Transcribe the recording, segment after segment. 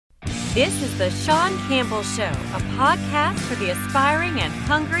This is the Sean Campbell Show, a podcast for the aspiring and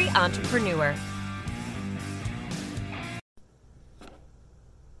hungry entrepreneur.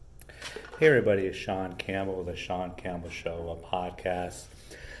 Hey everybody, it's Sean Campbell with the Sean Campbell Show, a podcast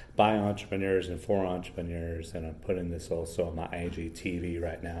by entrepreneurs and for entrepreneurs, and I'm putting this also on my IGTV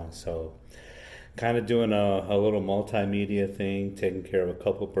right now. So kind of doing a little multimedia thing, taking care of a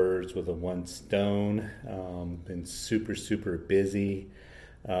couple birds with a one stone. Been super busy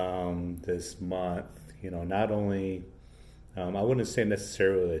this month. Not only, I wouldn't say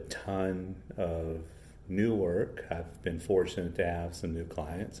necessarily a ton of new work. I've been fortunate to have some new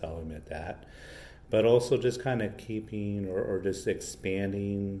clients, I'll admit that. But also just kind of keeping or just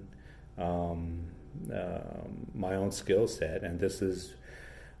expanding my own skill set. And this is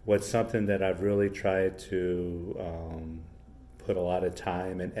what's something that I've really tried to put a lot of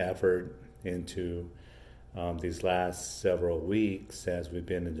time and effort into these last several weeks as we've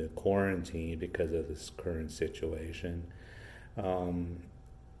been into quarantine because of this current situation.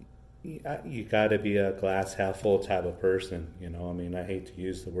 You got to be a glass half full type of person. I hate to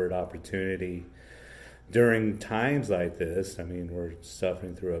use the word opportunity during times like this. We're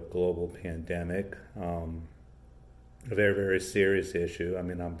suffering through a global pandemic, a very serious issue. I'm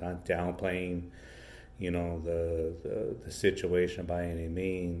not downplaying, the situation by any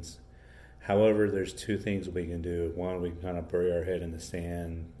means. However, there's two things we can do. One, we can kind of bury our head in the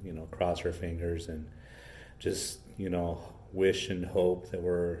sand, cross our fingers and just, wish and hope that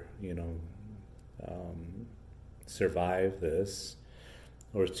we're, survive this.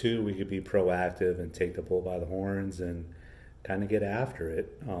 Or two, we could be proactive and take the bull by the horns and kind of get after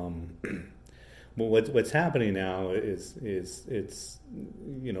it. Well, what's happening now is it's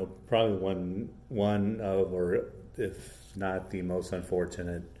probably one of, or if not the most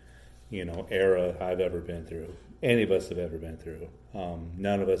unfortunate era I've ever been through. Any of us have ever been through.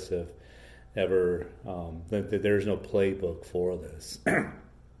 None of us have ever. There's no playbook for this.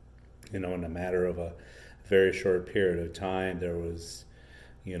 In a matter of a very short period of time, there was,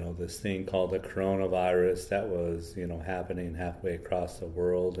 this thing called the coronavirus that was, happening halfway across the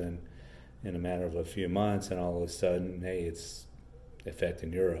world, and in a matter of a few months, and all of a sudden, hey, it's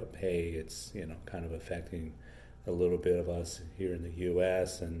affecting Europe. Hey, it's kind of affecting a little bit of us here in the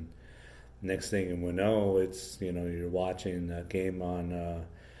U.S. and next thing you know, it's you're watching a game on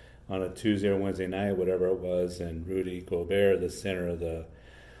a Tuesday or Wednesday night, whatever it was, and Rudy Gobert, the center of the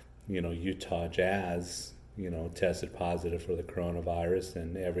Utah Jazz, tested positive for the coronavirus,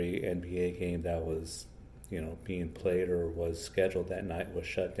 and every NBA game that was being played or was scheduled that night was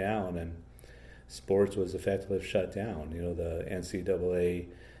shut down, and sports was effectively shut down. The NCAA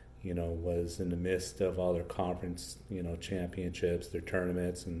was in the midst of all their conference, championships, their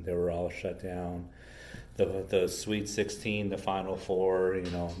tournaments, and they were all shut down. The Sweet 16, the Final Four,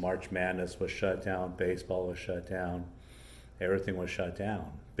 March Madness was shut down, baseball was shut down, everything was shut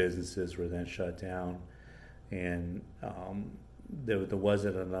down. Businesses were then shut down, and there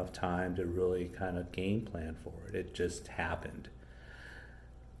wasn't enough time to really kind of game plan for it. It just happened.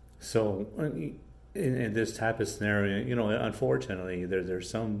 So in this type of scenario, unfortunately, there's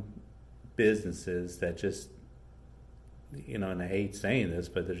some businesses that just, and I hate saying this,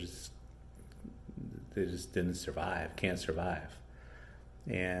 but they just didn't survive, can't survive.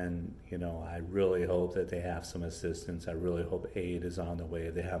 And, I really hope that they have some assistance. I really hope aid is on the way.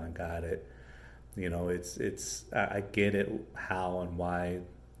 They haven't got it. I get it, how and why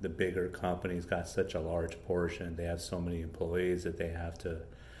the bigger companies got such a large portion. They have so many employees that they have to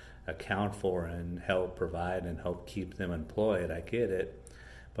account for and help provide and help keep them employed. I get it.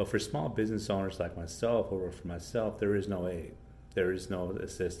 But for small business owners like myself, or for myself, there is no aid. There is no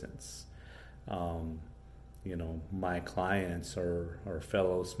assistance. My clients or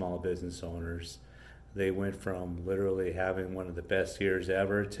fellow small business owners, they went from literally having one of the best years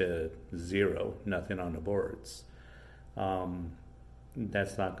ever to zero, nothing on the boards.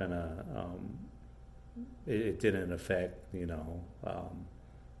 That's not gonna, it didn't affect,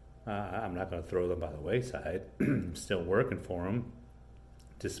 I'm not going to throw them by the wayside. I'm still working for them,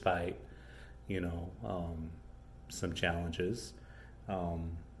 despite, some challenges.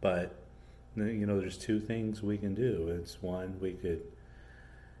 But, there's two things we can do. It's one, we could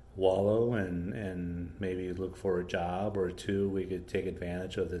wallow and maybe look for a job, or two, we could take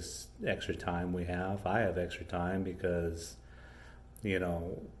advantage of this extra time we have. I have extra time because,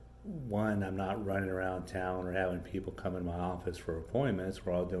 one, I'm not running around town or having people come in my office for appointments.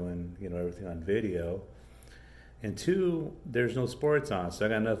 We're all doing, everything on video. And two, there's no sports on, so I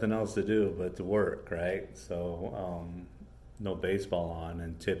got nothing else to do but to work, right? So no baseball on,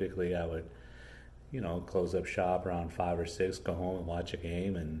 and typically I would, close up shop around 5 or 6, go home and watch a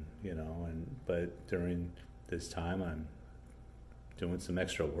game, but during this time I'm doing some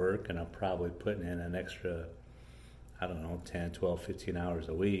extra work, and I'm probably putting in an extra, I don't know, 10, 12, 15 hours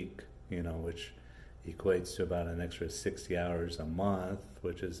a week, which equates to about an extra 60 hours a month,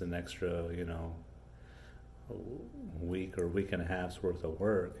 which is an extra, week or week and a half's worth of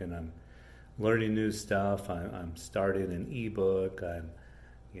work. And I'm learning new stuff. I'm starting an ebook. I'm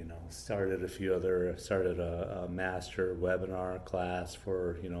started a master webinar class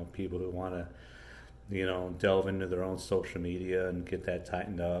for people who want to delve into their own social media and get that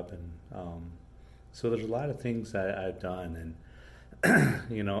tightened up. And so there's a lot of things that I've done,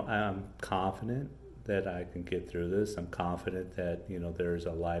 and I'm confident that I can get through this. I'm confident that there's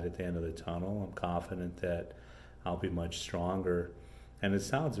a light at the end of the tunnel. I'm confident that I'll be much stronger. And it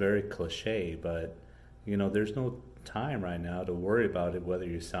sounds very cliche, but there's no time right now to worry about it whether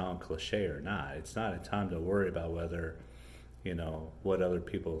you sound cliche or not. It's not a time to worry about whether what other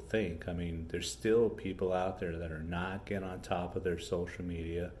people think. I mean, there's still people out there that are not getting on top of their social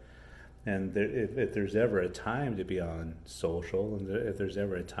media. And if there's ever a time to be on social, and if there's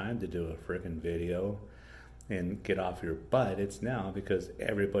ever a time to do a freaking video and get off your butt, it's now, because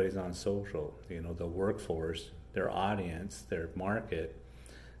everybody's on social. The workforce, their audience, their market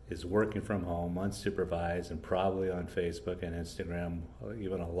is working from home, unsupervised, and probably on Facebook and Instagram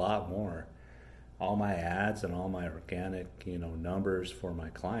even a lot more. All my ads and all my organic, numbers for my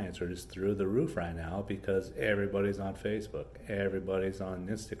clients are just through the roof right now because everybody's on Facebook, everybody's on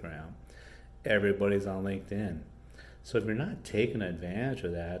Instagram, everybody's on LinkedIn. So if you're not taking advantage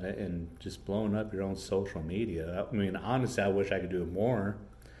of that and just blowing up your own social media, I mean, honestly, I wish I could do more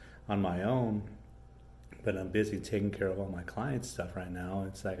on my own, but I'm busy taking care of all my clients' stuff right now.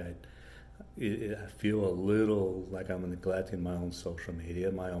 It's like I feel a little like I'm neglecting my own social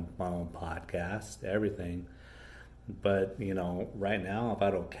media, my own podcast, everything. But right now, if I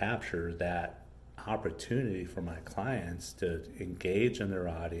don't capture that opportunity for my clients to engage in their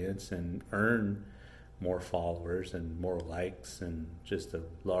audience and earn more followers and more likes and just a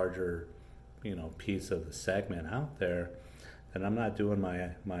larger piece of the segment out there, then I'm not doing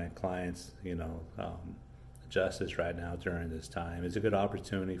my clients justice right now during this time. It's a good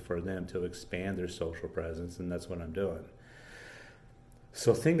opportunity for them to expand their social presence, and that's what I'm doing.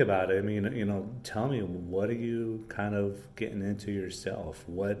 So think about it. I mean, tell me, what are you kind of getting into yourself?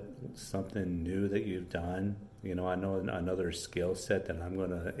 What something new that you've done? I know another skill set that I'm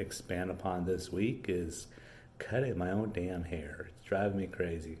going to expand upon this week is cutting my own damn hair. It's driving me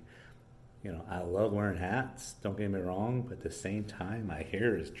crazy. I love wearing hats, don't get me wrong, but at the same time, my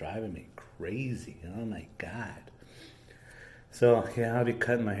hair is driving me crazy. Oh my God. So, yeah, I'll be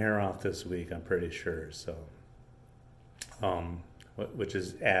cutting my hair off this week, I'm pretty sure. So, which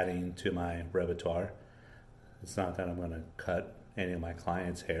is adding to my repertoire. It's not that I'm going to cut any of my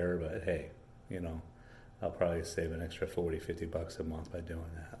clients' hair, but hey, I'll probably save an extra $40-50 a month by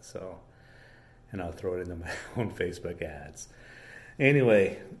doing that. So, and I'll throw it into my own Facebook ads.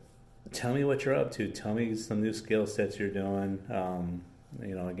 Anyway, tell me what you're up to. Tell me some new skill sets you're doing.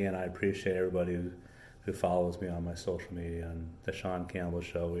 Again, I appreciate everybody who follows me on my social media, on the Sean Campbell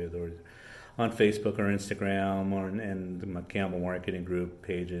Show, either on Facebook or Instagram, and my Campbell Marketing Group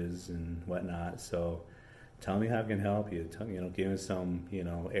pages and whatnot. So tell me how I can help you. Give me some,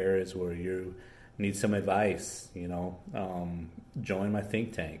 areas where you need some advice. Join my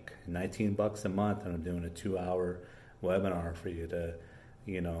think tank. $19 a month, and I'm doing a 2-hour webinar for you to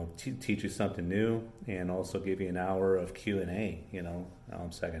teach you something new, and also give you an hour of Q&A,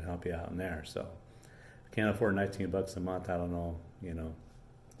 so I can help you out in there. So if you can't afford $19 a month, I don't know,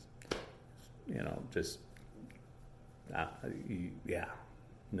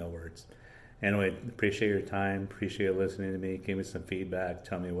 no words. Anyway, appreciate your time, appreciate listening to me. Give me some feedback,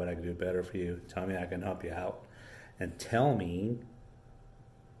 tell me what I can do better for you, tell me I can help you out, and tell me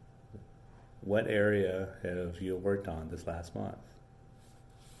what area have you worked on this last month.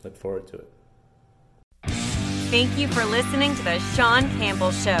 Look forward to it. Thank you for listening to The Sean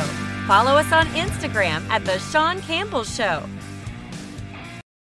Campbell Show. Follow us on Instagram at The Sean Campbell Show.